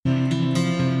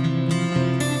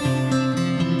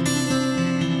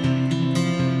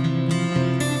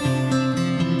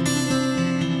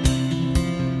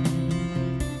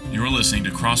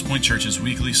Crosspoint Church's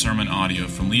weekly sermon audio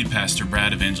from lead pastor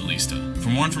Brad Evangelista. For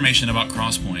more information about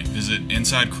Crosspoint, visit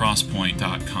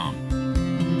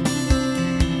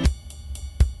insidecrosspoint.com.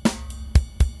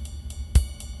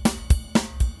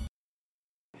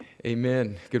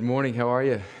 Amen. Good morning. How are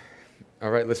you? All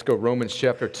right, let's go. Romans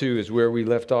chapter 2 is where we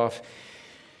left off,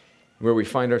 where we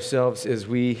find ourselves as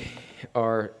we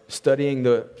are studying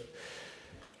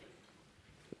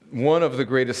one of the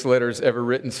greatest letters ever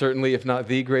written, certainly, if not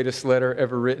the greatest letter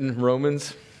ever written,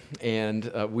 Romans.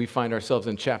 And we find ourselves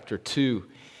in chapter 2.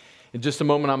 In just a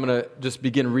moment, I'm going to just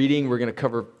begin reading. We're going to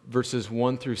cover verses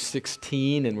 1 through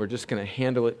 16, and we're just going to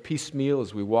handle it piecemeal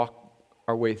as we walk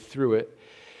our way through it.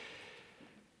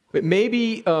 But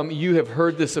maybe you have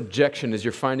heard this objection as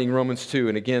you're finding Romans 2.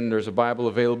 And again, there's a Bible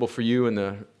available for you in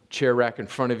the chair rack in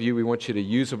front of you. We want you to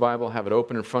use a Bible, have it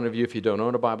open in front of you. If you don't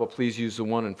own a Bible, please use the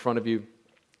one in front of you.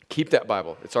 Keep that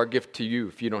Bible. It's our gift to you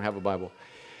if you don't have a Bible.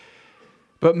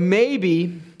 But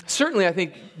maybe, certainly I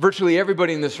think virtually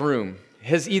everybody in this room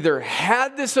has either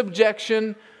had this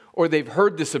objection or they've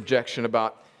heard this objection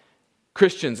about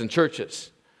Christians and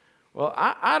churches. Well,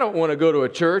 I don't want to go to a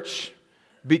church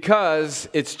because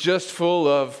it's just full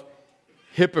of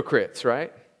hypocrites,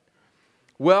 right?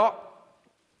 Well,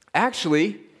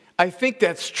 actually, I think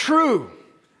that's true.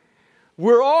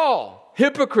 We're all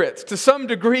hypocrites to some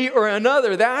degree or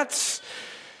another. That's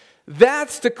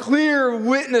the clear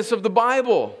witness of the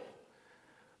Bible.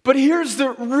 But here's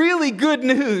the really good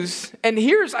news, and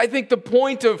here's, I think, the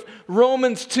point of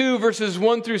Romans 2, verses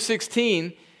 1 through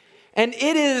 16, and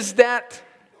it is that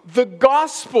the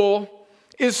gospel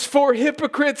is for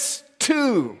hypocrites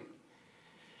too.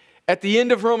 At the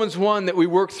end of Romans 1 that we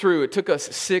worked through, it took us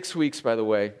 6 weeks, by the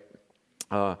way,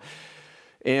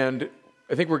 and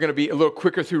I think we're going to be a little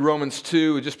quicker through Romans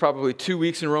 2, just probably 2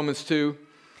 weeks in Romans 2.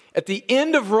 At the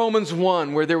end of Romans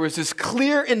 1, where there was this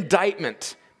clear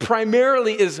indictment,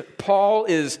 primarily is Paul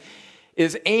is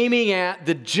aiming at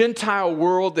the Gentile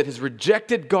world that has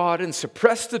rejected God and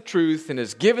suppressed the truth and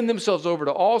has given themselves over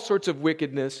to all sorts of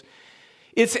wickedness.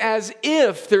 It's as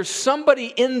if there's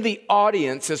somebody in the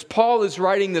audience as Paul is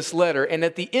writing this letter, and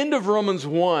at the end of Romans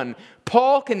 1,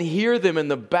 Paul can hear them in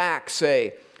the back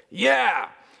say, "Yeah,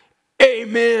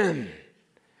 amen."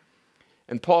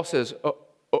 And Paul says,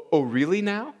 oh, really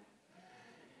now?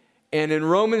 And in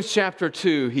Romans chapter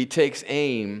 2, he takes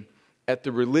aim at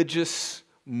the religious,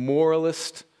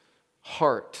 moralist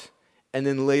heart. And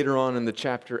then later on in the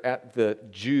chapter, at the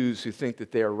Jews who think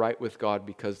that they are right with God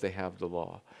because they have the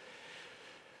law.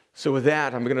 So with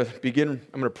that, I'm going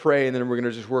to pray, and then we're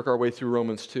going to just work our way through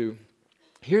Romans 2.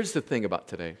 Here's the thing about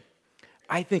today.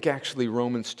 I think actually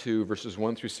Romans 2, verses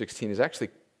 1 through 16 is actually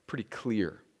pretty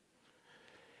clear.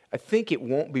 I think it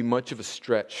won't be much of a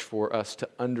stretch for us to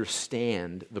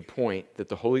understand the point that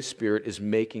the Holy Spirit is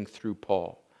making through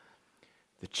Paul.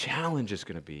 The challenge is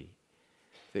going to be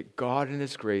that God in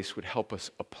His grace would help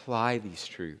us apply these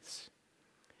truths.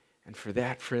 And for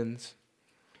that, friends,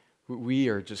 we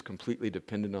are just completely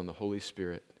dependent on the Holy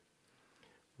Spirit.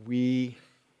 We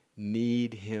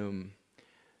need Him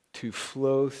to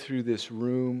flow through this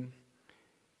room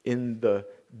in the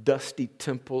dusty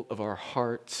temple of our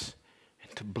hearts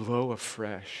and to blow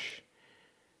afresh.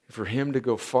 For Him to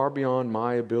go far beyond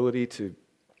my ability to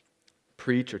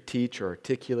preach or teach or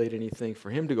articulate anything. For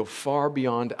Him to go far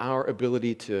beyond our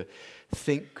ability to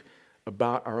think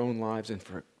about our own lives. And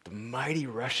for the mighty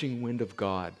rushing wind of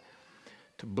God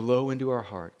to blow into our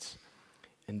hearts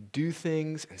and do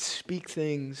things and speak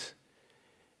things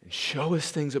and show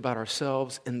us things about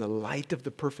ourselves in the light of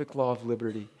the perfect law of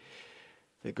liberty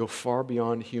that go far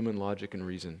beyond human logic and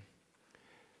reason.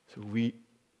 So we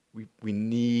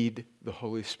need the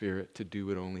Holy Spirit to do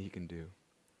what only He can do.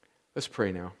 Let's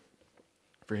pray now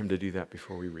for Him to do that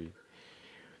before we read.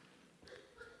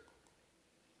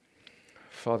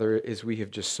 Father, as we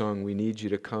have just sung, we need You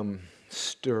to come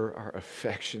stir our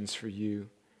affections for You.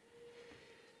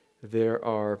 There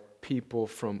are people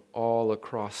from all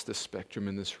across the spectrum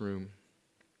in this room,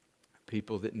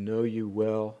 people that know You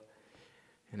well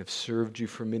and have served You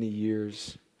for many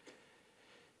years,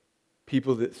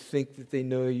 people that think that they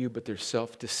know You, but they're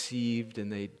self-deceived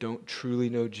and they don't truly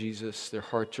know Jesus. Their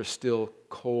hearts are still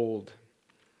cold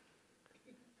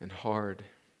and hard.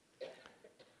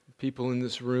 People in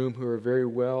this room who are very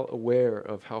well aware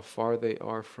of how far they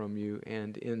are from You,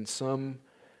 and in some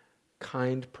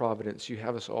kind providence, You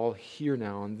have us all here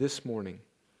now on this morning,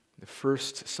 the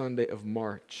first Sunday of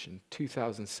March in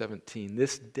 2017.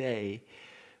 This day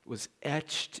was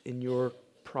etched in Your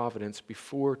providence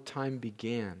before time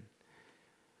began.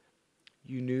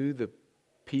 You knew the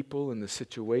people and the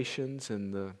situations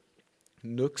and the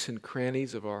nooks and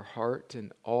crannies of our heart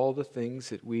and all the things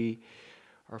that we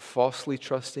are falsely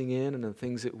trusting in and the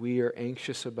things that we are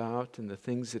anxious about and the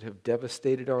things that have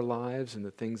devastated our lives and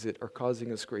the things that are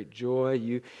causing us great joy.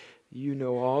 You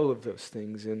know all of those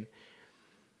things. And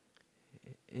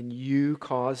you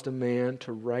caused a man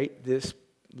to write this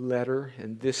letter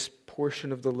and this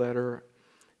portion of the letter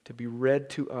to be read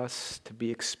to us, to be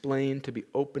explained, to be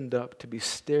opened up, to be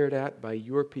stared at by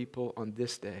your people on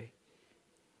this day.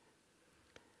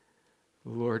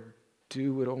 Lord,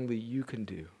 do what only you can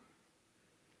do.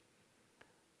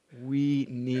 We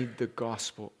need the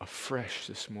gospel afresh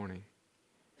this morning.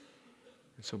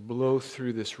 And so blow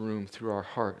through this room, through our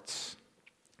hearts,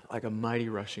 like a mighty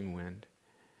rushing wind.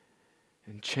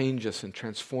 And change us and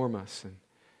transform us and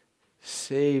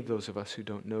save those of us who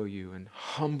don't know you and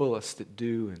humble us that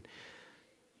do and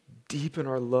deepen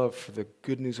our love for the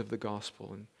good news of the gospel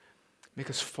and make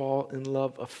us fall in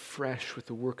love afresh with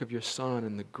the work of your Son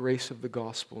and the grace of the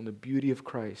gospel and the beauty of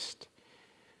Christ.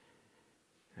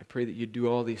 I pray that you do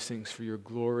all these things for your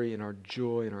glory and our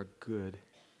joy and our good.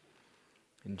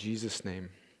 In Jesus' name,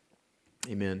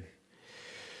 amen.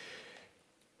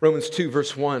 Romans 2,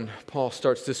 verse 1, Paul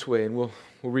starts this way, and we'll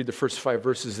read the first 5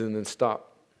 verses and then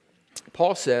stop.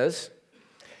 Paul says,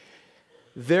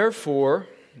 "Therefore,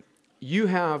 you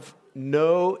have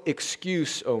no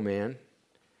excuse, O man,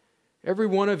 every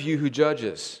one of you who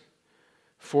judges.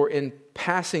 For in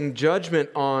passing judgment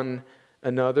on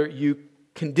another, you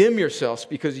condemn yourselves,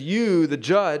 because you, the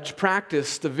judge,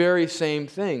 practice the very same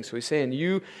thing." So he's saying,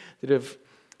 you that have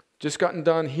just gotten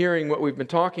done hearing what we've been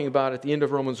talking about at the end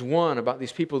of Romans 1, about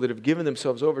these people that have given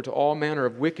themselves over to all manner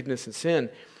of wickedness and sin.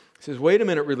 He says, wait a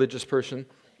minute, religious person.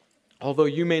 Although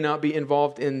you may not be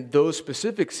involved in those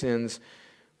specific sins,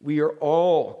 we are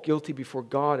all guilty before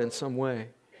God in some way.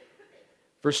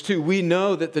 Verse 2, we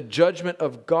know that the judgment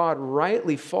of God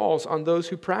rightly falls on those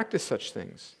who practice such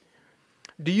things.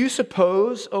 Do you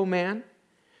suppose, O man,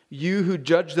 you who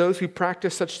judge those who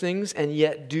practice such things and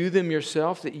yet do them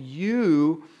yourself, that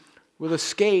you will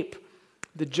escape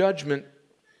the judgment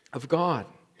of God?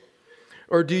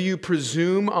 Or do you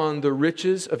presume on the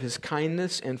riches of his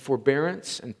kindness and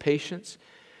forbearance and patience,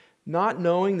 not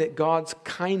knowing that God's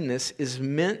kindness is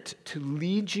meant to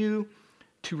lead you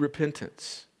to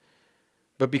repentance?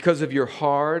 But because of your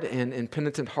hard and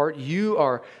impenitent heart, you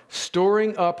are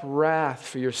storing up wrath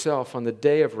for yourself on the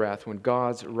day of wrath when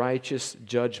God's righteous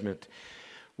judgment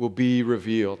will be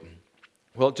revealed.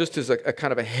 Well, just as a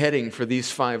kind of a heading for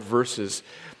these 5 verses,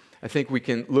 I think we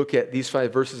can look at these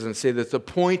 5 verses and say that the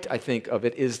point, I think, of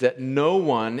it is that no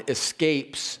one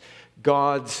escapes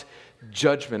God's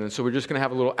judgment. And so we're just going to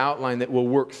have a little outline that we'll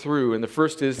work through. And the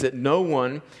first is that no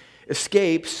one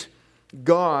escapes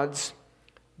God's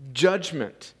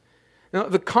judgment. Now,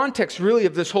 the context really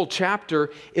of this whole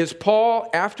chapter is Paul,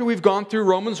 after we've gone through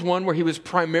Romans 1, where he was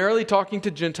primarily talking to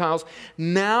Gentiles,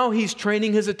 now he's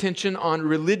training his attention on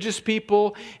religious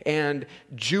people and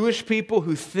Jewish people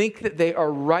who think that they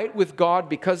are right with God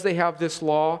because they have this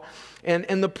law.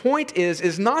 And the point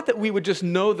is not that we would just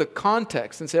know the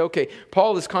context and say, okay,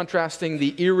 Paul is contrasting the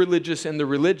irreligious and the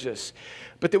religious,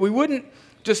 but that we wouldn't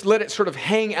just let it sort of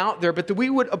hang out there, but that we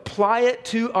would apply it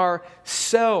to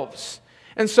ourselves.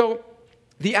 And so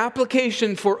the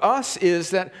application for us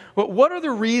is that, well, what are the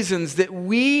reasons that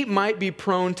we might be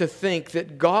prone to think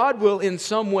that God will in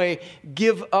some way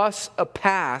give us a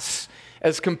pass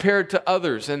as compared to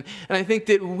others? And I think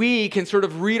that we can sort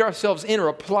of read ourselves in or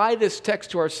apply this text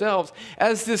to ourselves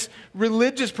as this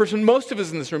religious person. Most of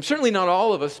us in this room, certainly not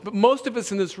all of us, but most of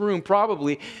us in this room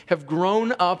probably have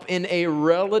grown up in a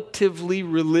relatively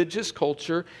religious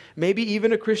culture, maybe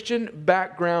even a Christian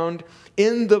background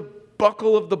in the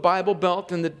buckle of the Bible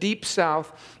Belt in the deep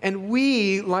South. And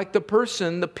we, like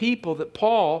the people that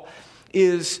Paul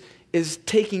is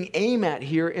taking aim at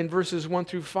here in verses 1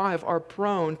 through 5, are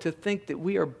prone to think that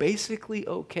we are basically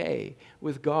okay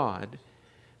with God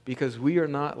because we are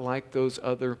not like those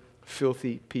other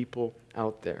filthy people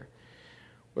out there.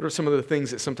 What are some of the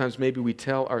things that sometimes maybe we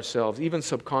tell ourselves, even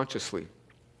subconsciously?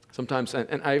 Sometimes,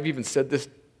 and I've even said this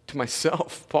to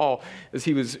myself, Paul, as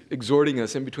he was exhorting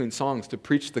us in between songs to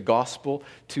preach the gospel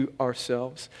to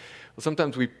ourselves. Well,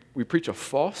 sometimes we preach a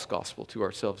false gospel to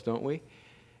ourselves, don't we?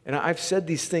 And I've said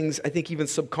these things, I think, even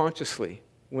subconsciously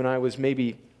when I was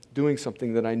maybe doing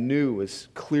something that I knew was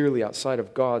clearly outside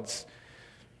of God's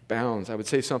bounds. I would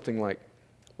say something like,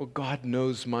 well, God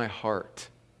knows my heart.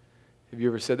 Have you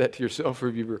ever said that to yourself, or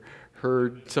have you ever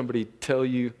heard somebody tell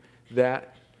you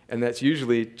that? And that's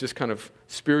usually just kind of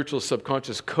spiritual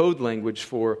subconscious code language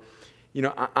for,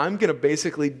 I'm going to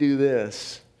basically do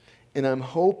this, And I'm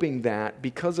hoping that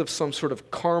because of some sort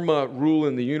of karma rule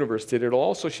in the universe, that it'll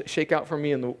also shake out for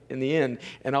me in the end,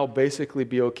 and I'll basically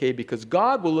be okay, because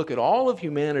God will look at all of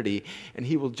humanity and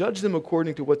he will judge them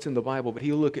according to what's in the Bible, but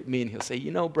he'll look at me and he'll say,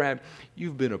 you know, Brad,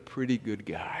 you've been a pretty good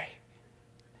guy.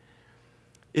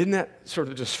 Isn't that sort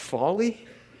of just folly?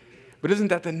 But isn't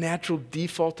that the natural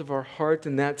default of our heart?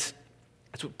 And that's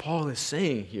what Paul is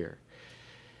saying here.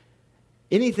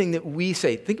 Anything that we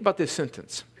say, think about this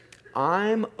sentence.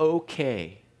 I'm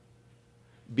okay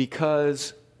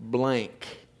because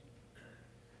blank.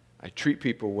 I treat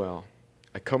people well.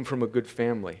 I come from a good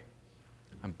family.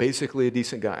 I'm basically a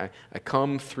decent guy. I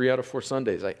come 3 out of 4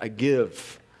 Sundays. I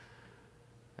give.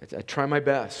 I try my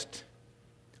best.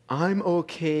 I'm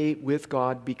okay with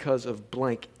God because of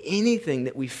blank. Anything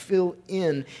that we fill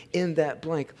in that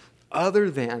blank other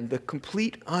than the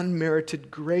complete unmerited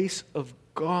grace of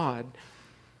God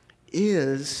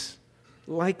is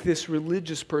like this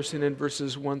religious person in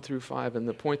verses 1 through 5. And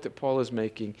the point that Paul is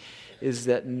making is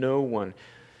that no one,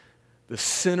 the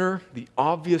sinner, the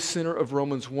obvious sinner of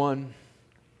Romans 1,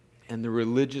 and the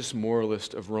religious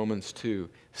moralist of Romans 2,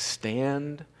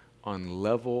 stand on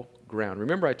level ground.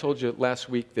 Remember I told you last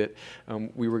week that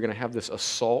we were going to have this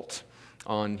assault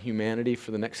on humanity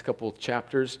for the next couple of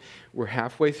chapters. We're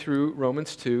halfway through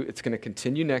Romans 2. It's going to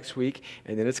continue next week,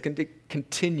 and then it's going to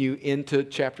continue into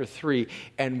chapter 3.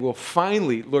 And we'll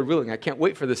finally, Lord willing, I can't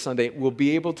wait for this Sunday, we'll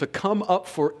be able to come up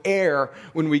for air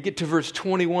when we get to verse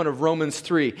 21 of Romans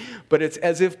 3. But it's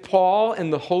as if Paul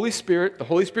and the Holy Spirit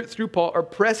through Paul, are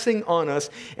pressing on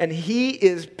us, and he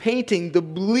is painting the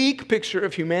bleak picture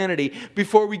of humanity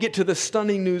before we get to the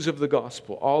stunning news of the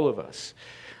gospel. All of us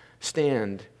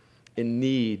stand in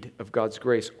need of God's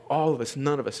grace. All of us,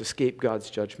 none of us escape God's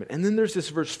judgment. And then there's this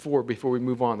verse 4 before we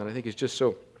move on that I think is just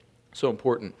so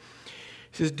important.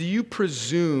 It says, do you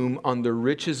presume on the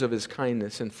riches of his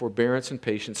kindness and forbearance and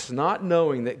patience, not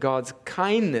knowing that God's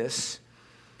kindness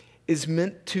is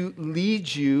meant to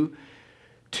lead you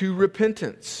to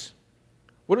repentance?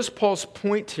 What is Paul's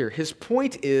point here? His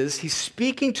point is he's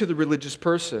speaking to the religious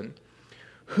person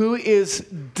who is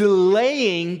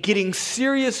delaying getting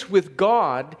serious with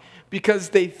God because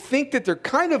they think that they're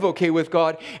kind of okay with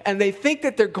God, and they think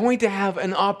that they're going to have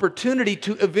an opportunity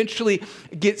to eventually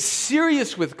get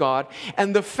serious with God.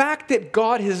 And the fact that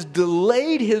God has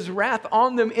delayed his wrath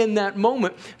on them in that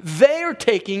moment, they are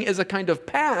taking as a kind of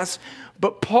pass.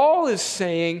 But Paul is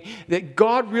saying that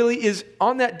God really is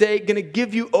on that day going to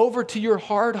give you over to your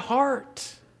hard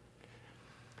heart.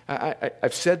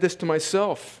 I've said this to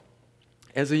myself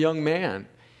as a young man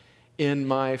in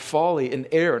my folly and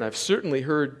error, and I've certainly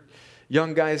heard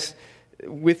young guys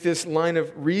with this line of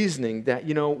reasoning that,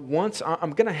 once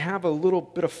I'm going to have a little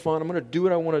bit of fun, I'm going to do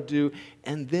what I want to do,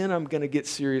 and then I'm going to get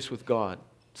serious with God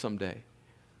someday.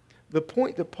 The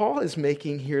point that Paul is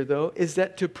making here, though, is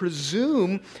that to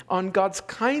presume on God's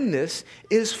kindness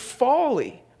is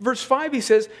folly. Verse 5, he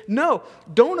says, no,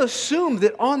 don't assume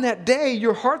that on that day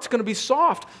your heart's going to be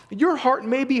soft. Your heart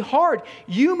may be hard.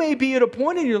 You may be at a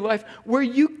point in your life where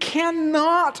you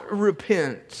cannot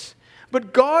repent.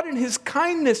 But God in his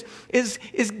kindness is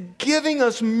giving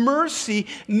us mercy,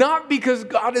 not because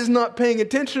God is not paying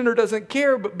attention or doesn't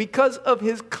care, but because of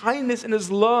his kindness and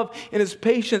his love and his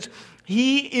patience.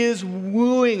 He is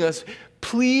wooing us,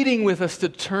 pleading with us to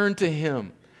turn to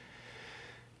him.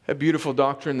 A beautiful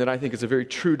doctrine that I think is a very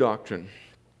true doctrine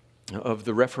of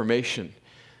the Reformation,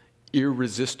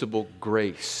 irresistible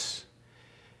grace.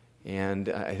 And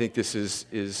I think this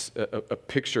is a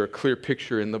picture, a clear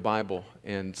picture in the Bible.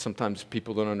 And sometimes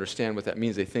people don't understand what that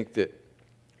means. They think that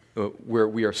where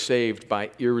we are saved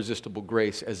by irresistible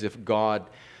grace, as if God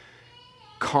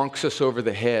conks us over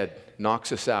the head,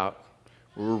 knocks us out.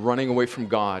 We're running away from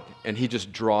God, and he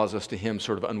just draws us to him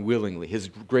sort of unwillingly. His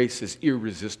grace is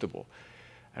irresistible.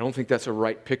 I don't think that's a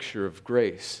right picture of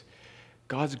grace.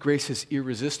 God's grace is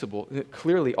irresistible.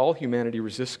 Clearly, all humanity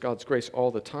resists God's grace all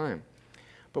the time.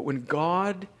 But when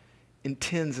God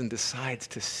intends and decides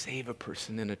to save a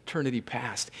person in eternity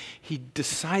past, he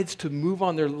decides to move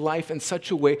on their life in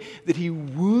such a way that he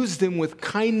woos them with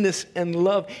kindness and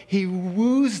love. He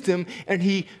woos them and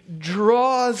he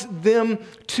draws them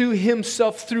to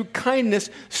himself through kindness,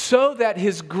 so that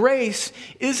his grace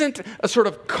isn't a sort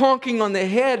of conking on the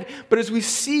head, but as we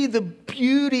see the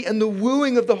beauty and the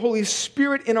wooing of the Holy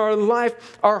Spirit in our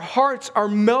life, our hearts are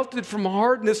melted from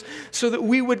hardness so that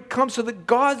we would come, so that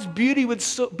God's beauty would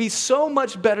be so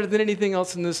much better than anything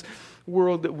else in this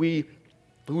world that we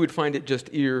would find it just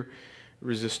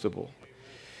irresistible.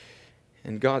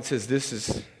 And God says this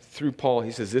is, through Paul,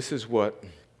 he says this is what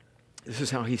This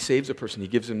is how he saves a person. He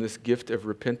gives him this gift of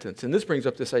repentance. And this brings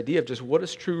up this idea of just what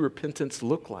does true repentance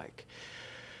look like?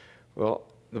 Well,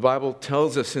 the Bible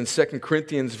tells us in 2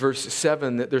 Corinthians verse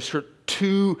 7 that there's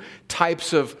two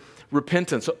types of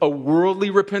repentance. A worldly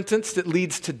repentance that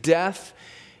leads to death,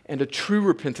 and a true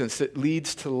repentance that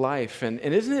leads to life. And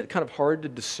isn't it kind of hard to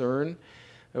discern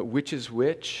which is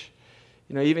which?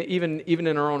 You know, even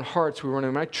in our own hearts, we wonder,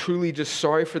 am I truly just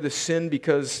sorry for the sin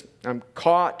because I'm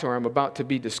caught or I'm about to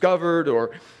be discovered,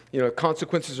 or,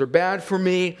 consequences are bad for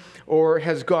me? Or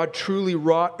has God truly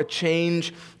wrought a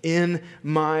change in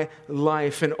my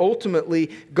life? And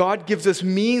ultimately, God gives us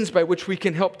means by which we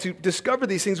can help to discover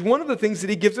these things. One of the things that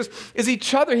he gives us is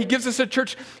each other. He gives us a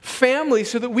church family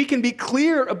so that we can be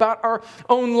clear about our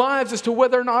own lives as to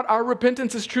whether or not our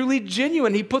repentance is truly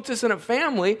genuine. He puts us in a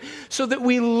family so that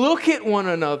we look at one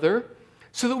another,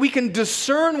 so that we can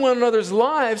discern one another's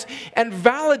lives and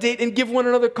validate and give one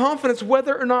another confidence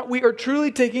whether or not we are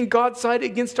truly taking God's side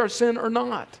against our sin or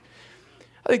not.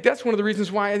 I think that's one of the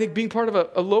reasons why I think being part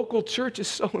of a local church is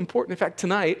so important. In fact,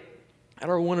 tonight at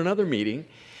our one another meeting,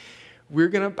 we're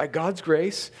going to, by God's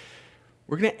grace,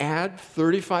 we're going to add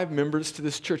 35 members to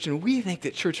this church. And we think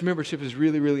that church membership is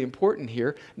really, really important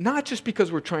here, not just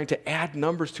because we're trying to add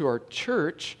numbers to our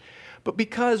church, but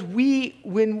because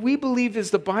when we believe,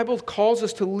 as the Bible calls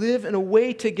us to live in a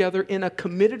way together in a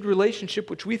committed relationship,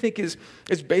 which we think is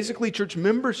basically church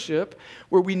membership,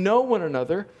 where we know one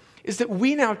another, is that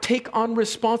we now take on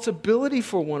responsibility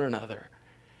for one another.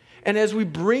 And as we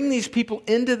bring these people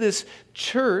into this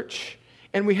church,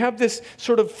 and we have this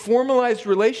sort of formalized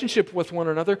relationship with one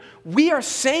another, we are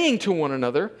saying to one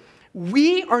another,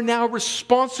 we are now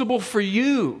responsible for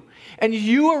you. And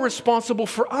you are responsible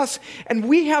for us. And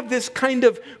we have this kind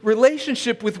of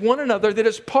relationship with one another that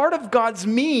is part of God's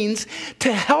means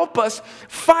to help us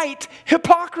fight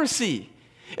hypocrisy.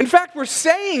 In fact, we're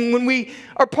saying when we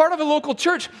are part of a local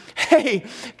church, hey,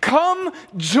 come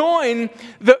join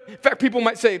in fact, people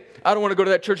might say, I don't want to go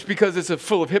to that church because it's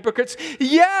full of hypocrites.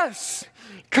 Yes,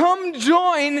 come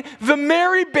join the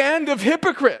merry band of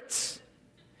hypocrites.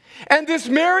 And this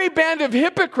merry band of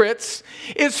hypocrites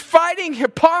is fighting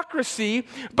hypocrisy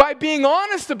by being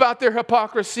honest about their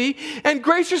hypocrisy and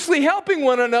graciously helping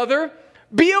one another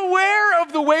be aware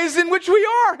of the ways in which we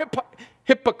are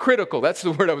hypocritical. That's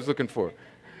the word I was looking for.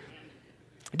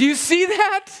 Do you see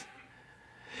that?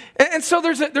 And so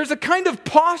there's a kind of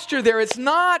posture there. It's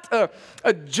not a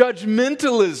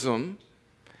judgmentalism,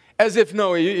 as if,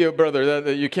 no,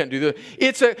 brother, you can't do that.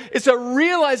 It's a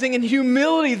realizing in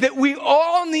humility that we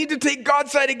all need to take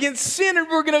God's side against sin, and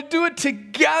we're going to do it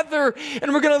together,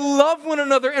 and we're going to love one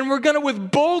another, and we're going to,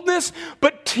 with boldness,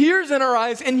 but tears in our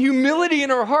eyes and humility in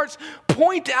our hearts,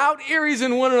 point out areas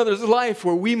in one another's life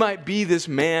where we might be this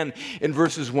man in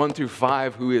verses 1 through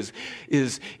 5 who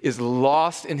is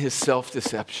lost in his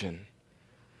self-deception.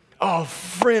 Oh,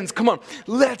 friends, come on.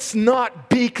 Let's not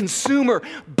be consumer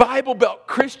Bible Belt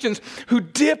Christians who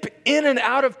dip in and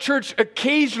out of church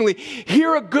occasionally,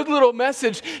 hear a good little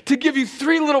message to give you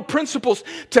 3 little principles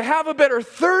to have a better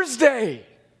Thursday.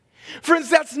 Friends,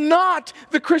 that's not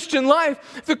the Christian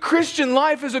life. The Christian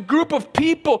life is a group of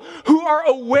people who are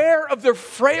aware of their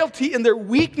frailty and their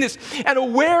weakness and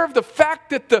aware of the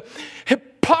fact that the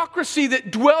hypocrisy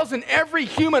that dwells in every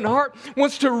human heart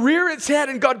wants to rear its head,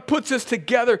 and God puts us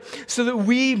together so that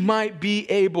we might be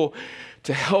able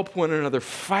to help one another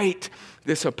fight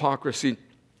this hypocrisy.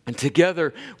 And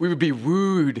together we would be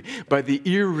wooed by the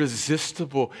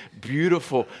irresistible,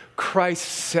 beautiful,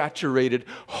 Christ-saturated,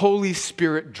 Holy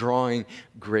Spirit-drawing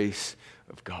grace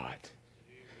of God.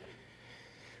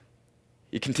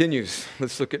 He continues.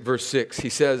 Let's look at verse 6. He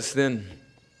says, then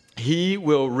he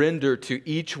will render to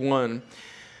each one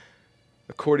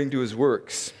according to his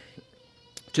works.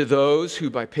 To those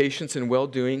who by patience and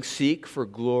well-doing seek for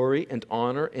glory and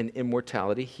honor and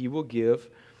immortality, he will give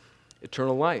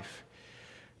eternal life.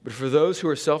 But for those who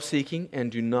are self-seeking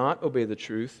and do not obey the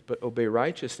truth, but obey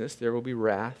righteousness, there will be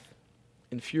wrath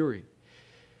and fury.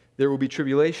 There will be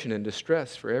tribulation and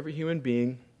distress for every human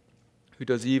being who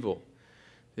does evil,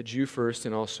 the Jew first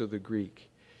and also the Greek.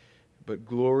 But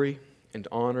glory and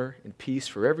honor and peace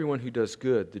for everyone who does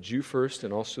good, the Jew first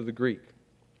and also the Greek.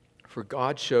 For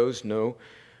God shows no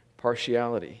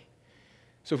partiality.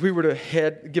 So if we were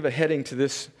to give a heading to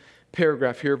this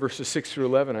paragraph here, verses 6 through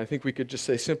 11, I think we could just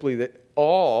say simply that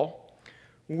all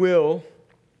will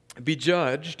be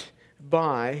judged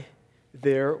by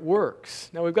their works.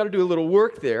 Now, we've got to do a little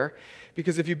work there,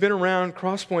 because if you've been around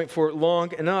Crosspoint for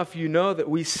long enough, you know that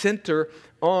we center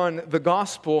on the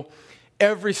gospel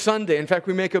every Sunday. In fact,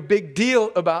 we make a big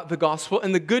deal about the gospel.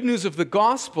 And the good news of the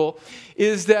gospel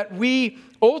is that we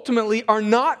ultimately are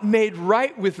not made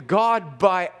right with God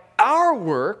by our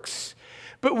works,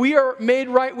 but we are made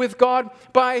right with God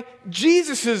by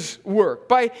Jesus' work,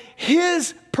 by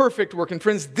His perfect work. And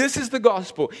friends, this is the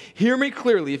gospel. Hear me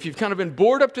clearly. If you've kind of been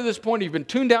bored up to this point, you've been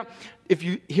tuned out, if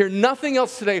you hear nothing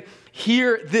else today,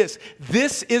 hear this.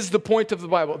 This is the point of the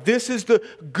Bible. This is the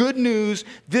good news.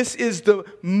 This is the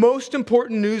most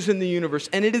important news in the universe.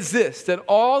 And it is this, that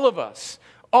all of us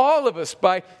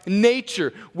by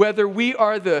nature, whether we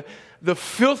are the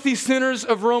filthy sinners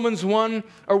of Romans 1,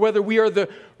 or whether we are the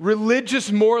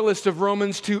religious moralists of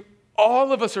Romans 2,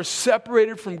 all of us are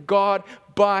separated from God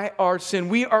by our sin.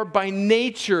 We are by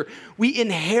nature, we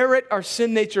inherit our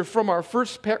sin nature from our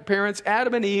first parents,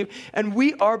 Adam and Eve, and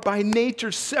we are by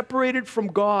nature separated from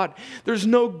God. There's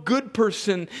no good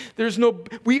person.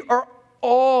 We are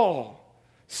all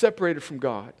separated from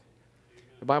God.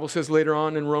 The Bible says later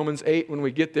on in Romans 8, when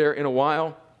we get there in a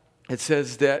while, it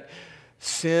says that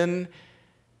sin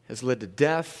has led to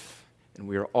death, and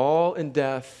we are all in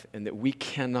death, and that we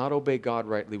cannot obey God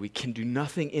rightly. We can do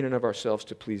nothing in and of ourselves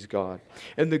to please God.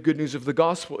 And the good news of the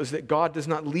gospel is that God does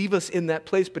not leave us in that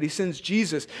place, but He sends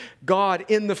Jesus, God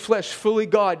in the flesh, fully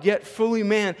God, yet fully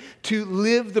man, to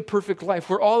live the perfect life.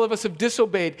 Where all of us have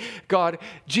disobeyed God,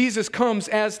 Jesus comes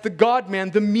as the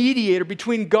God-man, the mediator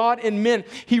between God and men.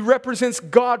 He represents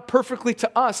God perfectly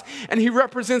to us, and He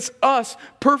represents us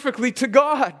perfectly to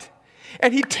God.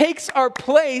 And He takes our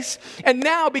place, and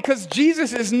now because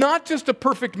Jesus is not just a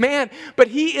perfect man, but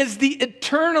He is the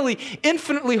eternally,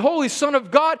 infinitely holy Son of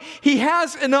God, He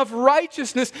has enough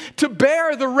righteousness to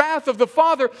bear the wrath of the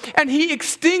Father, and He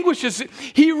extinguishes it.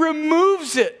 He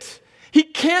removes it. He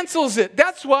cancels it.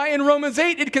 That's why in Romans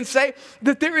 8 it can say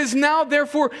that there is now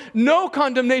therefore no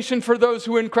condemnation for those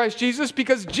who are in Christ Jesus,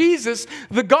 because Jesus,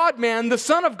 the God-man, the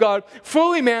Son of God,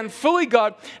 fully man, fully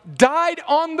God, died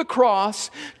on the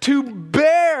cross to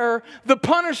bear the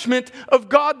punishment of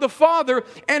God the Father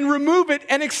and remove it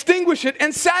and extinguish it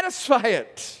and satisfy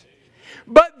it.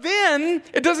 But then,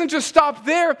 it doesn't just stop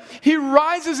there. He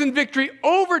rises in victory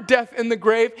over death and the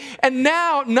grave. And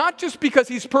now, not just because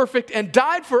He's perfect and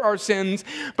died for our sins,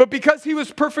 but because He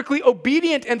was perfectly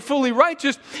obedient and fully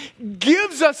righteous,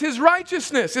 gives us His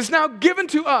righteousness. It's now given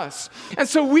to us. And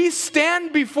so we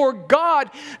stand before God,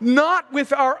 not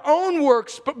with our own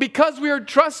works, but because we are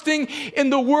trusting in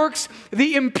the works,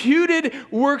 the imputed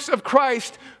works of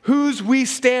Christ, whose we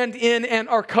stand in and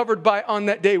are covered by on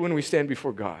that day when we stand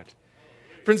before God.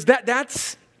 Friends,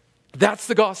 that's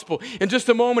the gospel. In just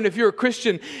a moment, if you're a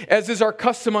Christian, as is our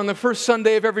custom on the first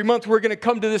Sunday of every month, we're going to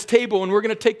come to this table and we're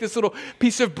going to take this little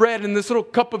piece of bread and this little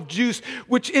cup of juice,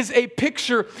 which is a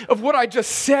picture of what I just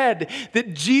said,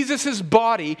 that Jesus'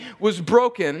 body was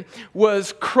broken,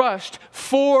 was crushed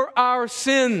for our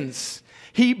sins.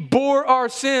 He bore our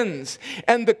sins,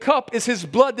 and the cup is His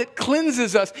blood that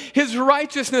cleanses us. His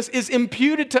righteousness is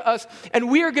imputed to us, and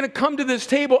we are going to come to this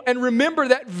table and remember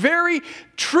that very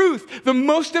truth, the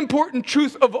most important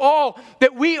truth of all,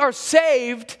 that we are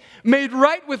saved, made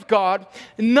right with God,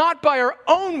 not by our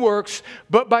own works,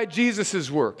 but by Jesus'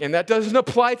 work. And that doesn't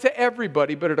apply to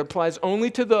everybody, but it applies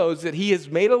only to those that He has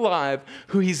made alive,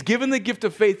 who He's given the gift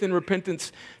of faith and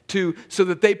repentance to, so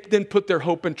that they then put their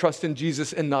hope and trust in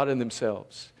Jesus and not in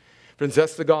themselves. Friends,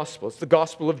 that's the gospel. It's the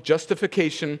gospel of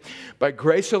justification by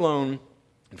grace alone,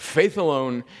 and faith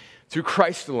alone, through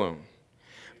Christ alone.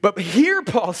 But here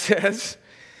Paul says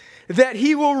that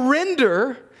He will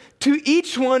render to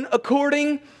each one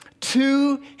according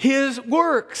to his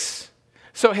works.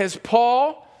 So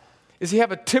does he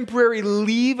have a temporary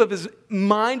leave of his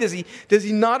mind? Does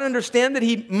he not understand that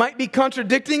he might be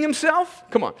contradicting himself?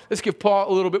 Come on, let's give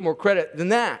Paul a little bit more credit than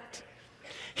that.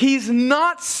 He's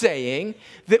not saying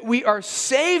that we are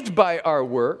saved by our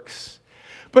works,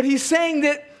 but he's saying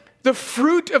that the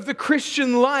fruit of the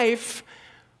Christian life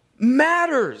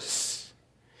matters.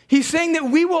 He's saying that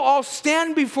we will all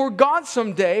stand before God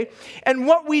someday, and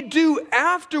what we do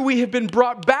after we have been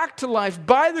brought back to life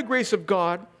by the grace of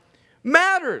God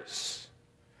matters.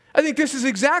 I think this is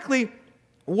exactly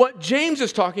what James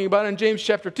is talking about in James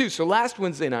chapter 2. So last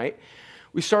Wednesday night,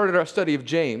 we started our study of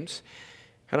James,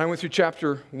 and I went through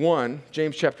chapter 1,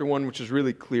 James chapter 1, which is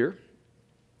really clear,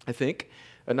 I think.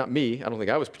 Not me, I don't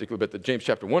think I was particular, but that James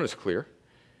chapter 1 is clear.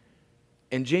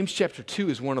 And James chapter 2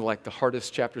 is one of the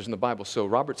hardest chapters in the Bible, so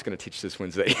Robert's going to teach this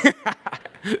Wednesday.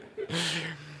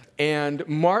 And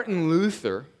Martin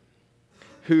Luther,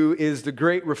 who is the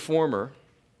great reformer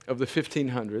of the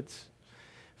 1500s,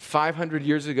 500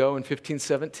 years ago in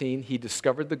 1517, he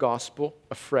discovered the gospel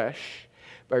afresh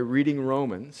by reading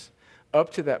Romans,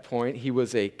 Up to that point, he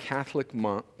was a Catholic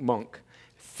monk,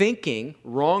 thinking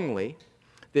wrongly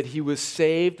that he was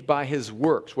saved by his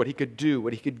works, what he could do,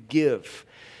 what he could give.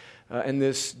 And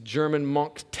this German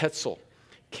monk, Tetzel,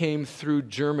 came through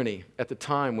Germany at the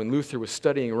time when Luther was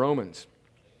studying Romans.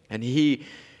 And he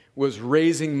was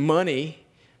raising money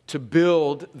to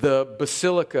build the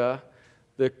basilica,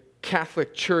 the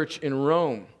Catholic Church in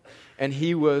Rome. And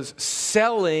he was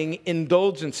selling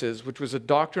indulgences, which was a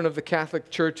doctrine of the Catholic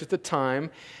Church at the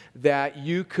time, that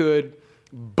you could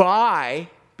buy,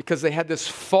 because they had this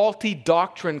faulty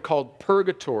doctrine called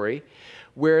purgatory,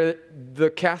 where the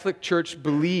Catholic Church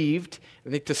believed, I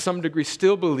think to some degree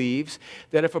still believes,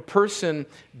 that if a person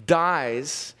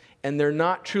dies and they're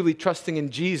not truly trusting in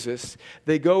Jesus,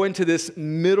 they go into this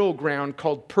middle ground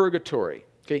called purgatory.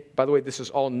 Okay? By the way, this is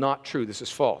all not true. This is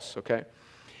false, okay?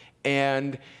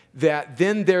 And that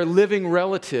then their living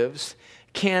relatives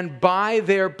can, by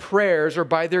their prayers or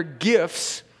by their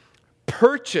gifts,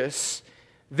 purchase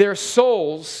their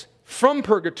souls from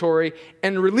purgatory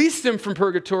and release them from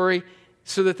purgatory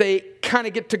so that they kind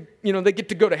of get to, they get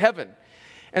to go to heaven.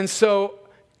 And so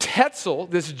Tetzel,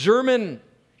 this German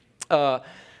kind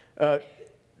of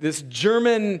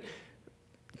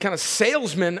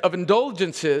salesman of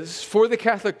indulgences for the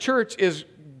Catholic Church, is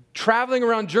traveling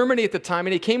around Germany at the time,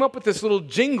 and he came up with this little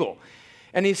jingle.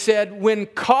 And he said, when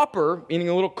copper, meaning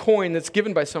a little coin that's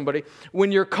given by somebody,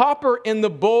 when your copper in the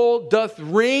bowl doth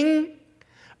ring,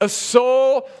 a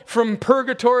soul from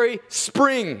purgatory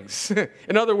springs.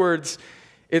 In other words,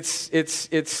 it's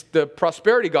the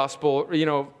prosperity gospel,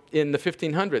 in the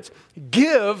 1500s.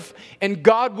 Give, and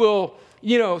God will,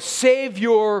 save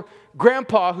your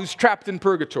grandpa who's trapped in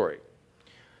purgatory.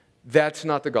 That's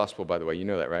not the gospel, by the way. You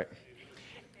know that, right?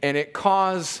 And it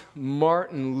caused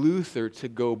Martin Luther to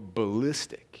go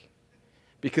ballistic,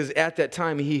 because at that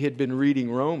time he had been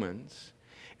reading Romans,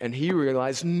 and he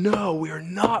realized, no, we are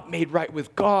not made right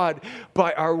with God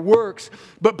by our works,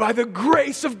 but by the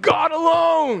grace of God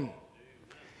alone.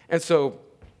 And so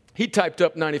he typed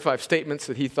up 95 statements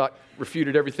that he thought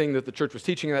refuted everything that the church was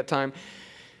teaching at that time.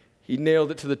 He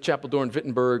nailed it to the Chapel door in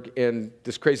Wittenberg, and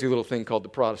this crazy little thing called the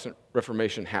Protestant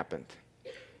Reformation happened.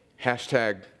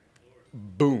 Hashtag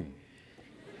boom.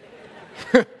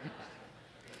 The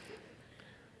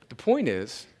point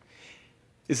is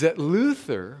that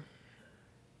Luther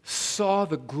saw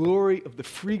the glory of the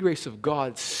free grace of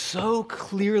God so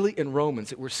clearly in Romans,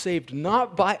 that we're saved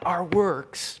not by our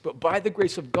works, but by the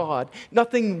grace of God.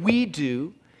 Nothing we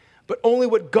do, but only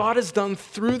what God has done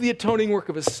through the atoning work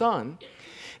of His Son,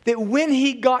 that when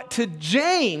he got to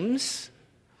James,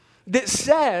 that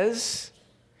says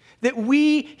that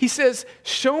he says,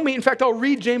 show me. In fact, I'll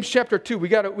read James chapter 2. We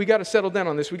got to settle down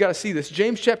on this. We got to see this.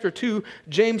 James chapter 2,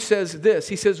 James says this.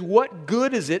 He says, what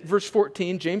good is it, verse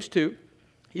 14, James 2.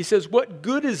 He says, what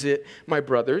good is it, my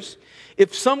brothers,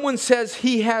 if someone says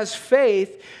he has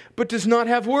faith but does not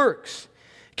have works?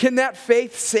 Can that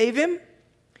faith save him?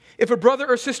 If a brother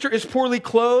or sister is poorly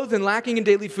clothed and lacking in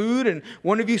daily food, and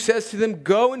one of you says to them,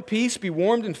 go in peace, be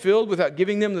warmed and filled, without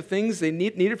giving them the things they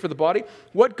needed for the body,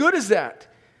 what good is that?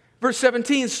 Verse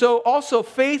 17, so also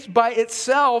faith by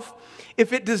itself,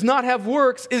 if it does not have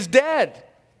works, is dead.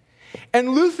 And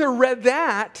Luther read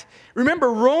that.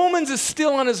 Remember, Romans is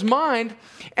still on his mind,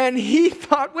 and he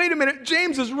thought, wait a minute,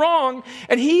 James is wrong.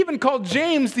 And he even called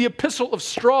James the epistle of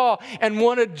straw, and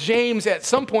wanted James, at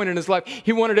some point in his life,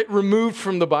 he wanted it removed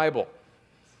from the Bible.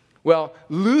 Well,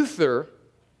 Luther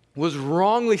was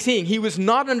wrongly seeing. He was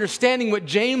not understanding what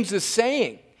James is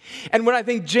saying. And what I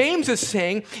think James is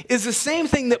saying is the same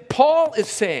thing that Paul is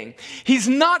saying. He's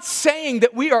not saying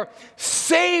that we are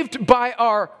saved by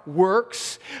our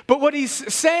works, but what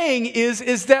he's saying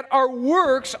is that our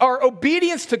works, our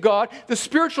obedience to God, the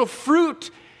spiritual fruit,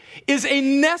 is a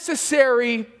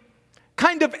necessary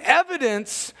kind of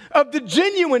evidence of the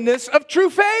genuineness of true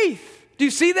faith. Do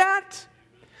you see that?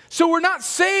 So we're not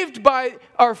saved by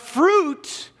our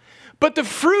fruit, but the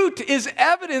fruit is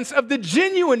evidence of the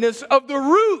genuineness of the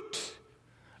root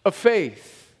of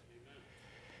faith.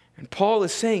 And Paul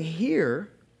is saying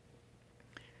here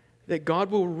that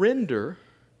God will render,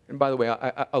 and by the way,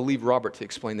 I'll leave Robert to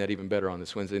explain that even better on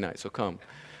this Wednesday night, so come.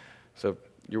 So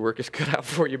your work is cut out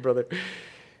for you, brother.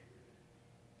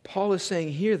 Paul is saying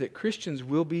here that Christians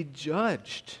will be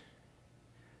judged,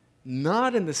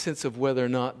 not in the sense of whether or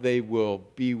not they will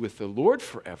be with the Lord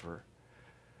forever,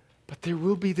 but there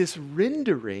will be this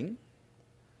rendering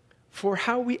for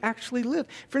how we actually live.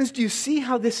 Friends, do you see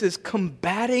how this is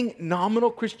combating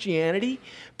nominal Christianity?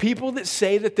 People that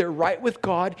say that they're right with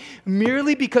God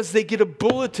merely because they get a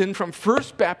bulletin from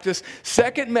First Baptist,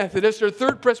 Second Methodist, or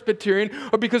Third Presbyterian,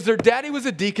 or because their daddy was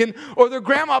a deacon, or their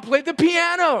grandma played the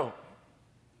piano.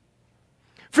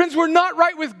 Friends, we're not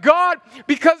right with God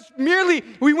because merely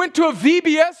we went to a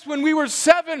VBS when we were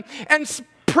 7 and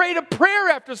prayed a prayer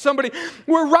after somebody.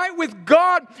 We're right with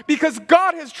God because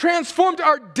God has transformed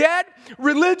our dead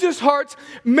religious hearts,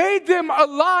 made them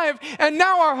alive, and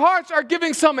now our hearts are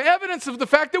giving some evidence of the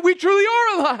fact that we truly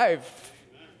are alive.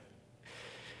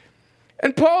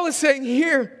 And Paul is saying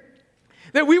here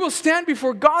that we will stand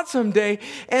before God someday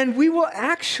and we will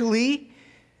actually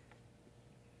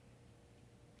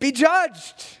be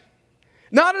judged.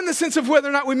 Not in the sense of whether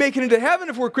or not we make it into heaven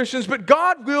if we're Christians, but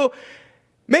God will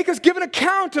make us give an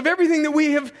account of everything that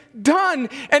we have done.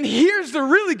 And here's the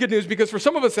really good news, because for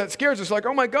some of us that scares us, like,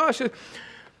 oh my gosh.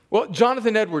 Well,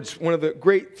 Jonathan Edwards, one of the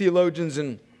great theologians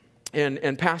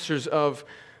and pastors of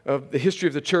the history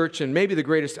of the church, and maybe the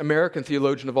greatest American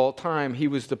theologian of all time, he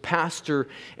was the pastor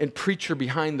and preacher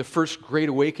behind the first Great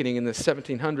Awakening in the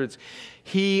 1700s.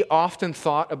 He often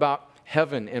thought about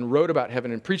heaven and wrote about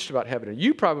heaven and preached about heaven. And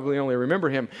you probably only remember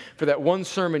him for that one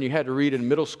sermon you had to read in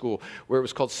middle school where it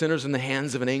was called Sinners in the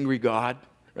Hands of an Angry God,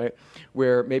 right?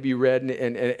 Where maybe you read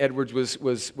and Edwards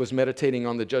was meditating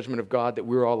on the judgment of God, that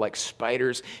we're all like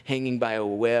spiders hanging by a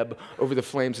web over the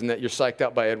flames, and that you're psyched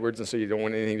out by Edwards and so you don't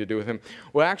want anything to do with him.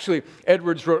 Well, actually,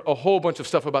 Edwards wrote a whole bunch of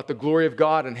stuff about the glory of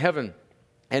God and heaven.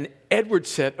 And Edwards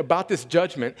said about this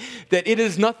judgment that it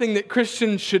is nothing that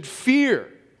Christians should fear,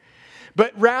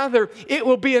 but rather it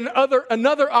will be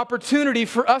another opportunity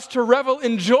for us to revel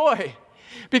in joy.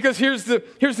 Because here's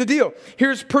the deal.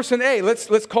 Here's person A.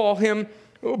 Let's call him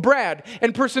Brad.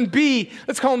 And person B,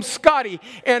 let's call him Scotty.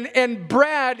 And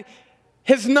Brad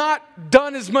has not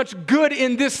done as much good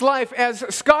in this life as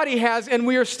Scotty has. And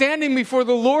we are standing before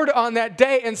the Lord on that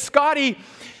day. And Scotty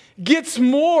gets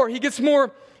more. He gets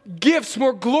more gifts,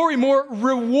 more glory, more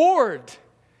reward.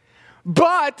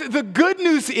 But the good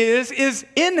news is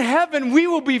in heaven we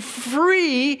will be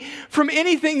free from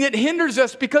anything that hinders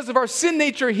us because of our sin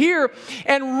nature here.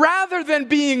 And rather than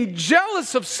being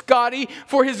jealous of Scotty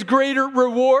for his greater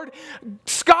reward,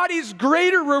 Scotty's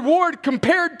greater reward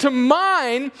compared to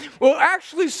mine will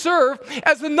actually serve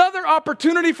as another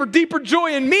opportunity for deeper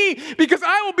joy in me, because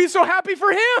I will be so happy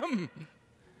for him.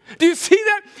 Do you see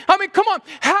that? I mean, come on.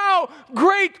 How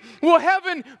great will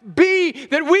heaven be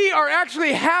that we are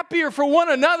actually happier for one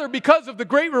another because of the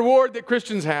great reward that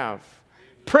Christians have?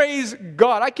 Praise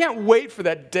God. I can't wait for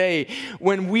that day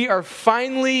when we are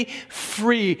finally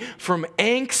free from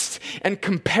angst and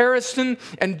comparison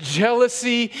and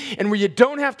jealousy, and where you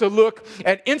don't have to look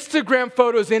at Instagram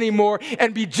photos anymore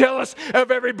and be jealous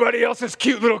of everybody else's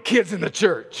cute little kids in the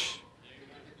church.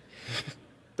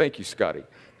 Thank you, Scotty.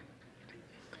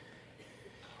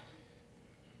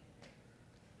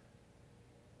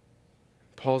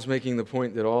 Paul's making the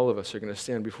point that all of us are going to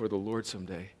stand before the Lord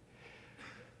someday.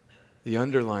 The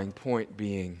underlying point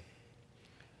being,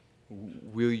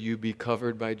 will you be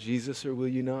covered by Jesus or will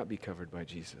you not be covered by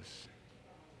Jesus?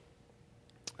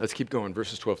 Let's keep going,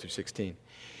 verses 12 through 16.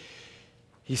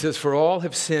 He says, for all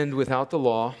have sinned without the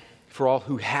law, for all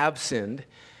who have sinned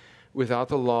without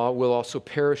the law will also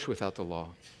perish without the law.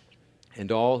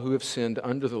 And all who have sinned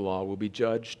under the law will be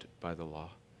judged by the law.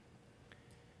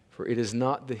 For it is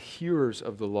not the hearers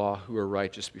of the law who are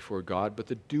righteous before God, but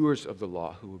the doers of the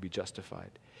law who will be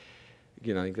justified.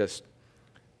 Again, I think that's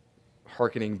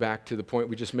hearkening back to the point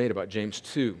we just made about James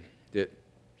 2, that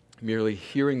merely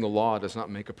hearing the law does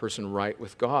not make a person right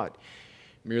with God.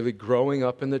 Merely growing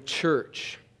up in the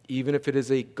church, even if it is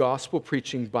a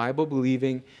gospel-preaching,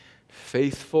 Bible-believing,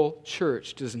 faithful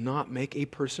church, does not make a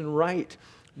person right.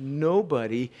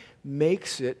 Nobody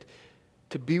makes it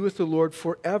to be with the Lord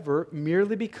forever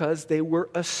merely because they were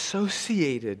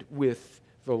associated with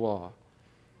the law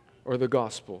or the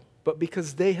gospel, but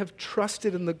because they have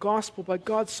trusted in the gospel by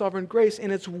God's sovereign grace,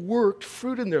 and it's worked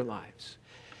fruit in their lives.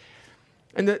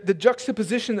 And the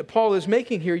juxtaposition that Paul is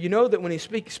making here, you know that when he's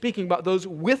speaking about those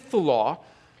with the law,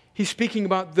 he's speaking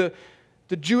about the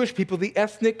Jewish people, the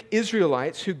ethnic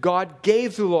Israelites who God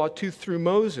gave the law to through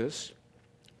Moses,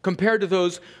 compared to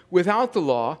those without the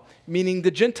law, meaning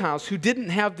the Gentiles who didn't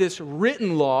have this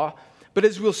written law, but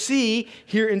as we'll see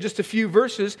here in just a few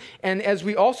verses, and as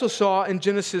we also saw in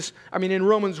in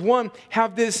Romans 1,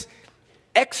 have this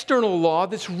external law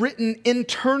that's written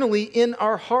internally in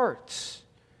our hearts.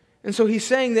 And so he's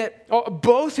saying that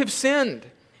both have sinned.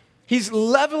 He's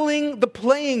leveling the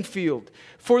playing field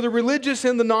for the religious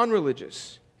and the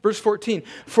non-religious. Verse 14,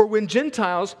 for when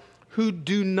Gentiles who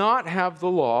do not have the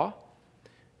law,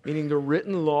 meaning the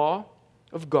written law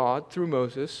of God through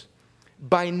Moses,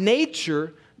 by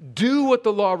nature do what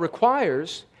the law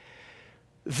requires,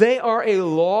 they are a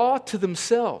law to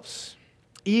themselves,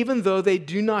 even though they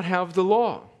do not have the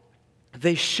law.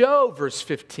 They show, verse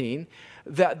 15,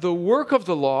 that the work of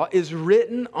the law is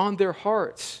written on their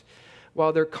hearts,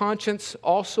 while their conscience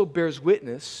also bears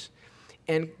witness,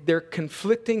 and their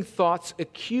conflicting thoughts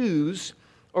accuse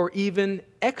or even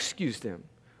excuse them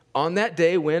on that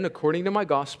day when, according to my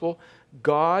gospel,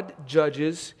 God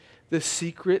judges the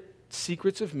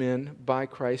secrets of men by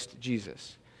Christ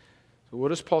Jesus. So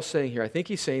what is Paul saying here? I think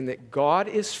he's saying that God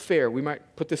is fair. We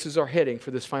might put this as our heading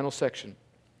for this final section.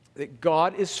 That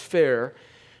God is fair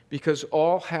because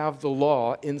all have the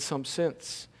law in some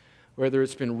sense, whether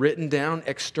it's been written down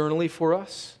externally for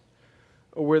us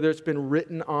or whether it's been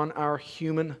written on our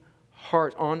human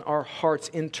heart, on our hearts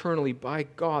internally by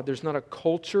God. There's not a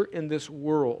culture in this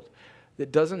world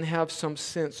that doesn't have some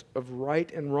sense of right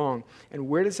and wrong. And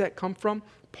where does that come from?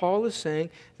 Paul is saying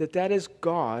that that is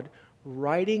God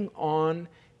writing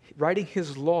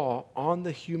his law on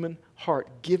the human heart,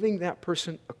 giving that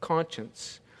person a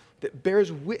conscience that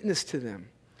bears witness to them.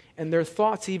 And their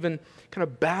thoughts even kind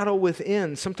of battle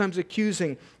within, sometimes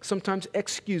accusing, sometimes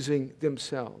excusing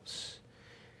themselves.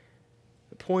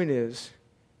 The point is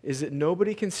that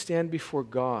nobody can stand before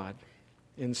God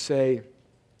and say,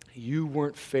 you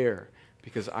weren't fair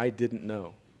because I didn't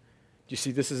know. Do you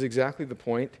see, this is exactly the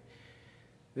point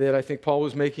that I think Paul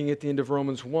was making at the end of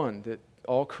Romans 1, that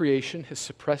all creation has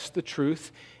suppressed the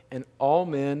truth and all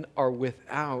men are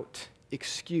without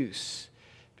excuse,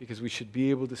 because we should be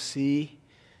able to see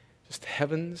just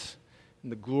heavens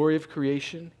and the glory of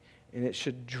creation, and it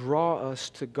should draw us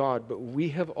to God. But we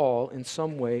have all, in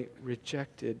some way,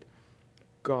 rejected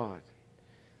God.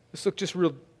 Let's look just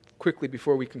real quickly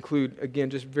before we conclude, again,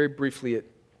 just very briefly at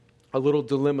a little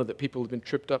dilemma that people have been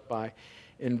tripped up by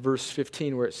in verse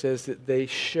 15, where it says that they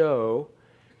show,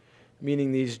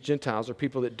 meaning these Gentiles or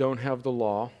people that don't have the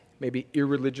law, maybe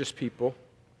irreligious people,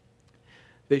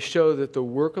 they show that the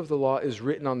work of the law is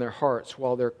written on their hearts,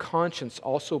 while their conscience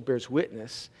also bears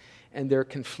witness, and their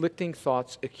conflicting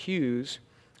thoughts accuse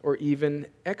or even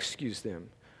excuse them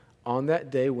on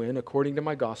that day when, according to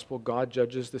my gospel, God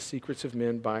judges the secrets of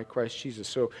men by Christ Jesus.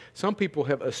 So some people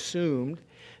have assumed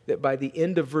that by the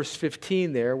end of verse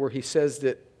 15 there, where he says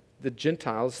that the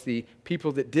Gentiles, the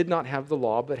people that did not have the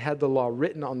law but had the law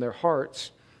written on their hearts,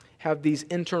 have these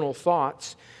internal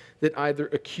thoughts that either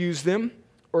accuse them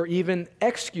or even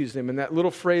excuse them. And that little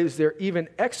phrase there, even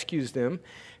excuse them,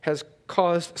 has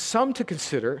caused some to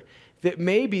consider that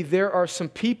maybe there are some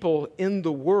people in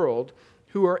the world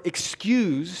who are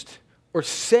excused or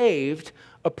saved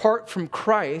apart from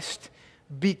Christ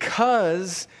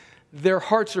because their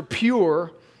hearts are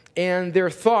pure and their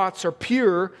thoughts are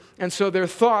pure, and so their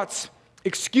thoughts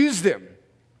excuse them.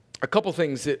 A couple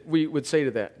things that we would say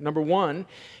to that. Number one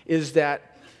is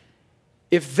that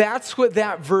if that's what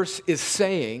that verse is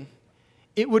saying,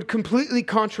 it would completely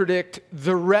contradict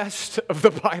the rest of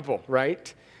the Bible,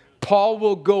 right? Paul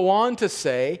will go on to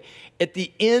say at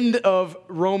the end of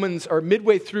Romans, or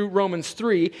midway through Romans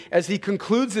 3, as he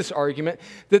concludes this argument,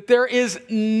 that there is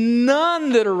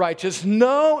none that are righteous,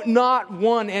 no, not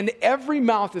one, and every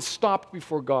mouth is stopped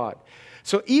before God.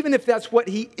 So even if that's what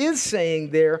he is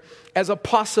saying there as a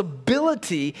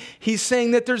possibility, he's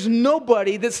saying that there's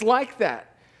nobody that's like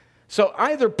that. So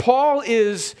either Paul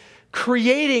is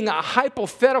creating a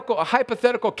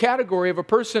hypothetical category of a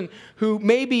person who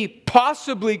maybe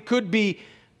possibly could be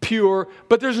pure,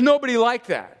 but there's nobody like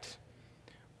that.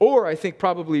 Or I think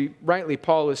probably rightly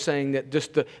Paul is saying that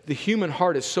just the human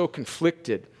heart is so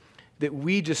conflicted that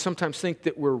we just sometimes think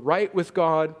that we're right with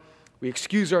God, we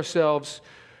excuse ourselves,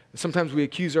 sometimes we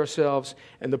accuse ourselves,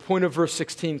 and the point of verse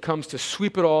 16 comes to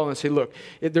sweep it all and say, look,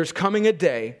 there's coming a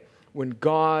day when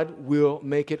God will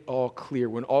make it all clear,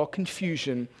 when all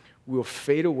confusion will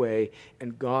fade away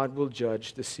and God will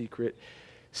judge the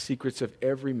secrets of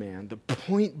every man. The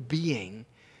point being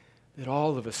that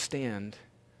all of us stand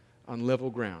on level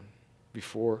ground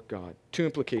before God. Two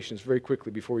implications very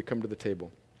quickly before we come to the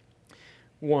table.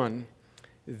 One,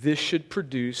 this should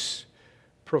produce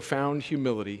profound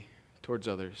humility towards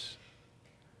others.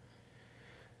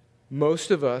 Most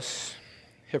of us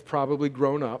have probably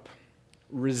grown up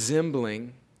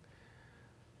resembling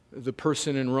the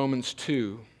person in Romans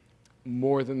 2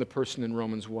 more than the person in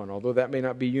Romans 1. Although that may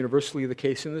not be universally the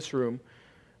case in this room,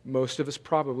 most of us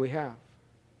probably have.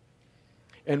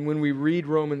 And when we read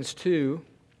Romans 2,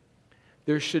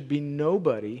 there should be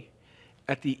nobody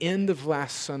at the end of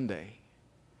last Sunday,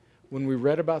 when we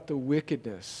read about the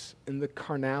wickedness and the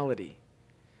carnality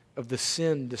of the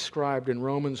sin described in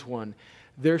Romans 1,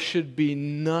 there should be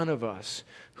none of us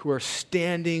who are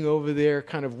standing over there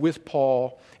kind of with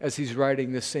Paul as he's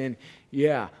writing this saying,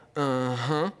 yeah,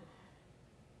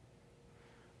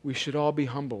 We should all be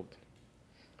humbled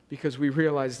because we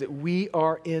realize that we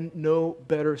are in no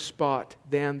better spot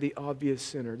than the obvious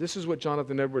sinner. This is what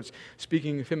Jonathan Edwards,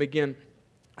 speaking of him again,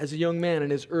 as a young man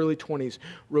in his early 20s,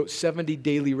 wrote 70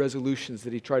 daily resolutions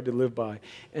that he tried to live by.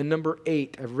 And number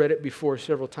 8, I've read it before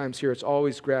several times here, it's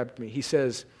always grabbed me. He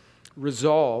says,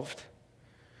 resolved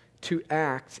to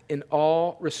act in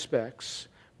all respects,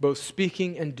 both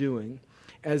speaking and doing,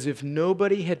 as if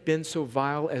nobody had been so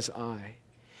vile as I,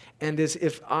 and as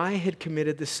if I had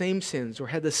committed the same sins or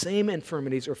had the same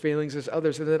infirmities or failings as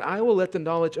others, and that I will let the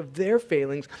knowledge of their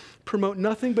failings promote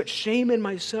nothing but shame in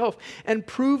myself and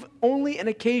prove only an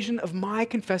occasion of my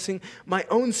confessing my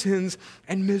own sins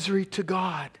and misery to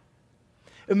God.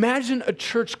 Imagine a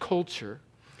church culture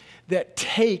that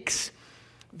takes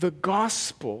the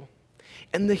gospel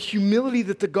and the humility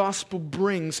that the gospel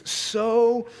brings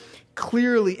so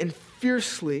clearly and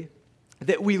fiercely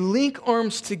that we link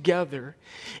arms together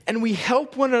and we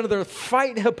help one another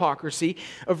fight hypocrisy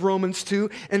of Romans 2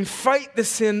 and fight the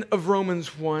sin of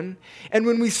Romans 1. And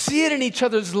when we see it in each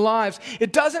other's lives,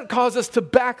 it doesn't cause us to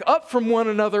back up from one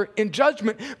another in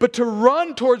judgment, but to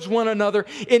run towards one another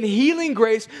in healing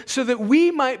grace so that we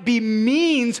might be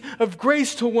means of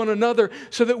grace to one another,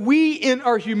 so that we in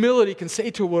our humility can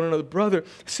say to one another, brother,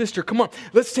 sister, come on,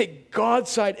 let's take God's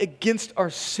side against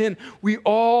our sin. We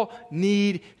all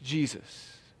need Jesus.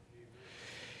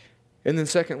 And then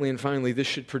secondly and finally, this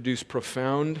should produce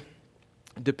profound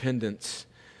dependence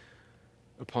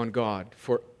upon God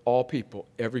for all people,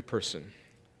 every person.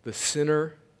 The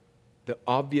sinner, the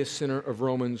obvious sinner of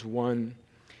Romans 1,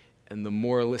 and the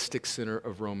moralistic sinner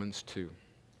of Romans 2.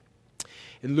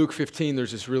 In Luke 15,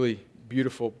 there's this really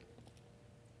beautiful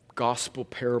gospel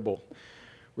parable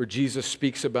where Jesus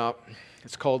speaks about,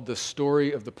 it's called the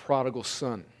story of the prodigal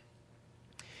son.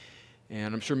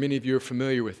 And I'm sure many of you are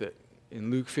familiar with it. In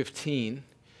Luke 15,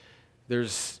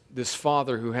 there's this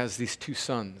father who has these 2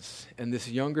 sons, and this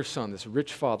younger son, this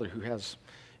rich father who has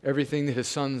everything that his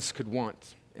sons could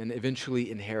want and eventually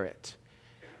inherit.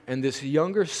 And this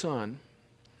younger son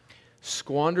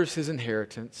squanders his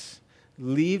inheritance,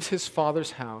 leaves his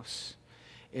father's house,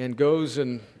 and goes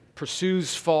and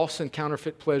pursues false and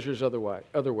counterfeit pleasures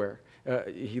otherwhere.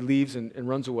 He leaves and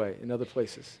runs away in other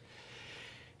places.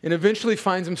 And eventually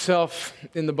finds himself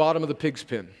in the bottom of the pig's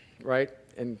pen, right?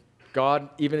 And God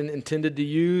even intended to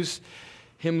use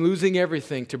him losing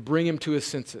everything to bring him to his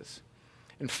senses.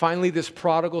 And finally, this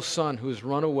prodigal son who has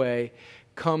run away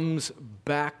comes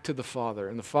back to the father.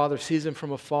 And the father sees him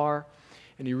from afar,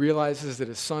 and he realizes that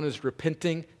his son is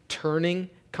repenting, turning,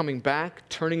 coming back,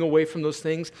 turning away from those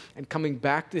things and coming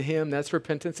back to him. That's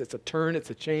repentance. It's a turn.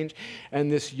 It's a change.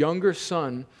 And this younger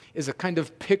son is a kind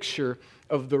of picture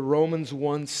of the Romans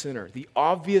 1 sinner, the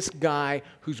obvious guy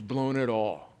who's blown it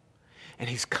all. And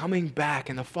he's coming back,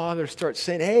 and the father starts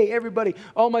saying, hey, everybody,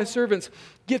 all my servants,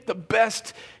 get the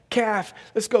best calf.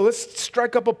 Let's go. Let's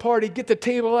strike up a party. Get the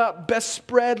table out. Best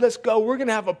spread. Let's go. We're going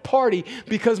to have a party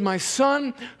because my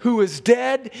son who is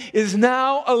dead is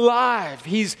now alive.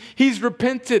 He's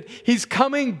repented. He's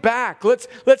coming back. Let's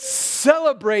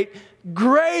celebrate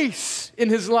grace in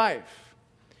his life.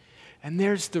 And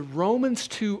there's the Romans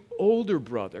 2 older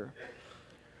brother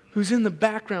who's in the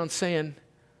background saying,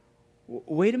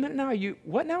 wait a minute now,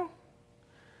 what now?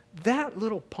 That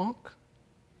little punk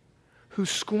who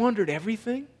squandered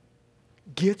everything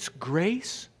gets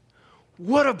grace?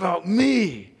 What about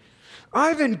me?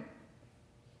 I've been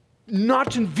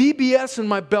notching VBS in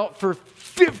my belt for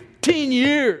 15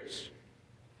 years.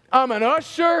 I'm an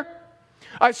usher.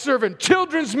 I serve in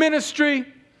children's ministry.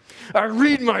 I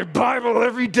read my Bible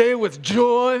every day with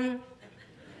joy.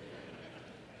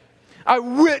 I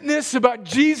witness about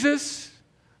Jesus.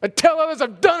 I tell others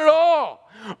I've done it all.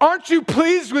 Aren't you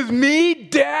pleased with me,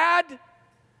 Dad?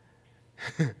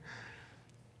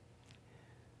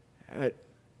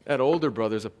 That older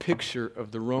brother is a picture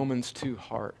of the Romans 2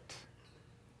 heart.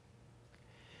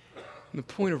 And the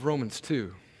point of Romans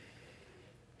 2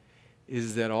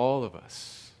 is that all of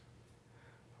us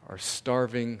are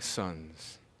starving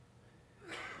sons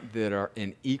that are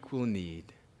in equal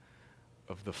need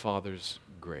of the Father's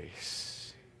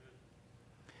grace.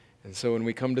 And so when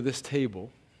we come to this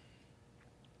table,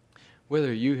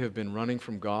 whether you have been running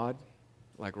from God,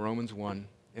 like Romans 1,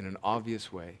 in an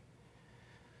obvious way,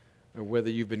 or whether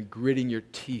you've been gritting your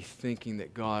teeth thinking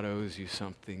that God owes you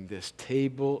something, this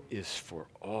table is for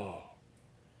all.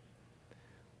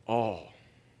 All.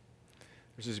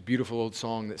 There's this beautiful old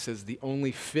song that says, the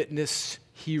only fitness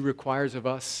he requires of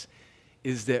us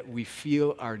is that we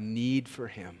feel our need for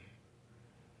him,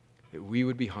 that we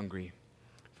would be hungry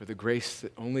for the grace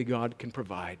that only God can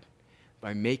provide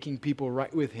by making people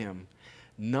right with him,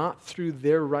 not through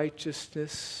their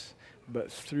righteousness,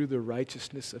 but through the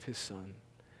righteousness of his Son,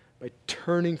 by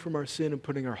turning from our sin and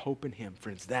putting our hope in him.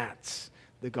 Friends, that's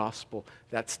the gospel.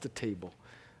 That's the table.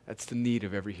 That's the need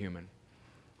of every human.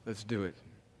 Let's do it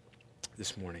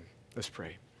this morning. Let's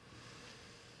pray.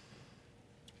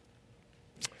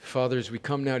 Father, as we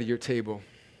come now to your table,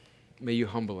 may you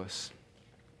humble us.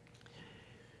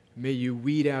 May you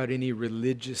weed out any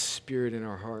religious spirit in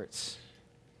our hearts.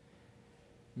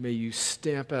 May you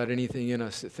stamp out anything in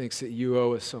us that thinks that you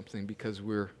owe us something because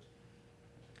we're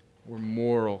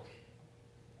moral,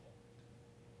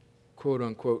 quote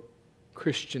unquote,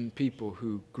 Christian people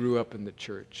who grew up in the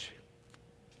church.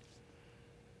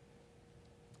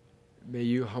 May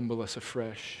you humble us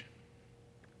afresh.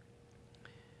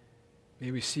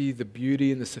 May we see the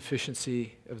beauty and the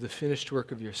sufficiency of the finished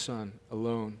work of your Son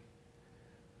alone.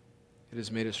 It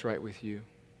has made us right with you.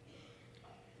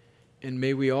 And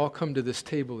may we all come to this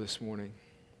table this morning,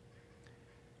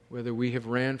 whether we have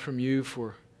ran from you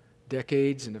for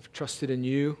decades and have trusted in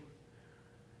you,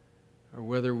 or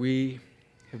whether we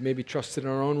have maybe trusted in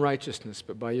our own righteousness,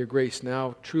 but by your grace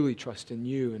now truly trust in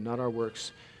you and not our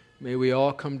works. May we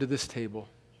all come to this table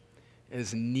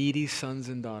as needy sons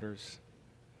and daughters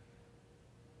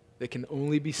that can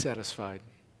only be satisfied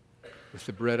with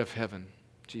the bread of heaven,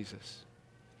 Jesus.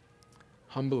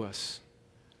 Humble us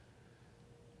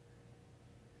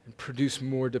and produce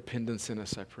more dependence in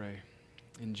us, I pray.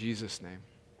 In Jesus' name,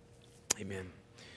 amen.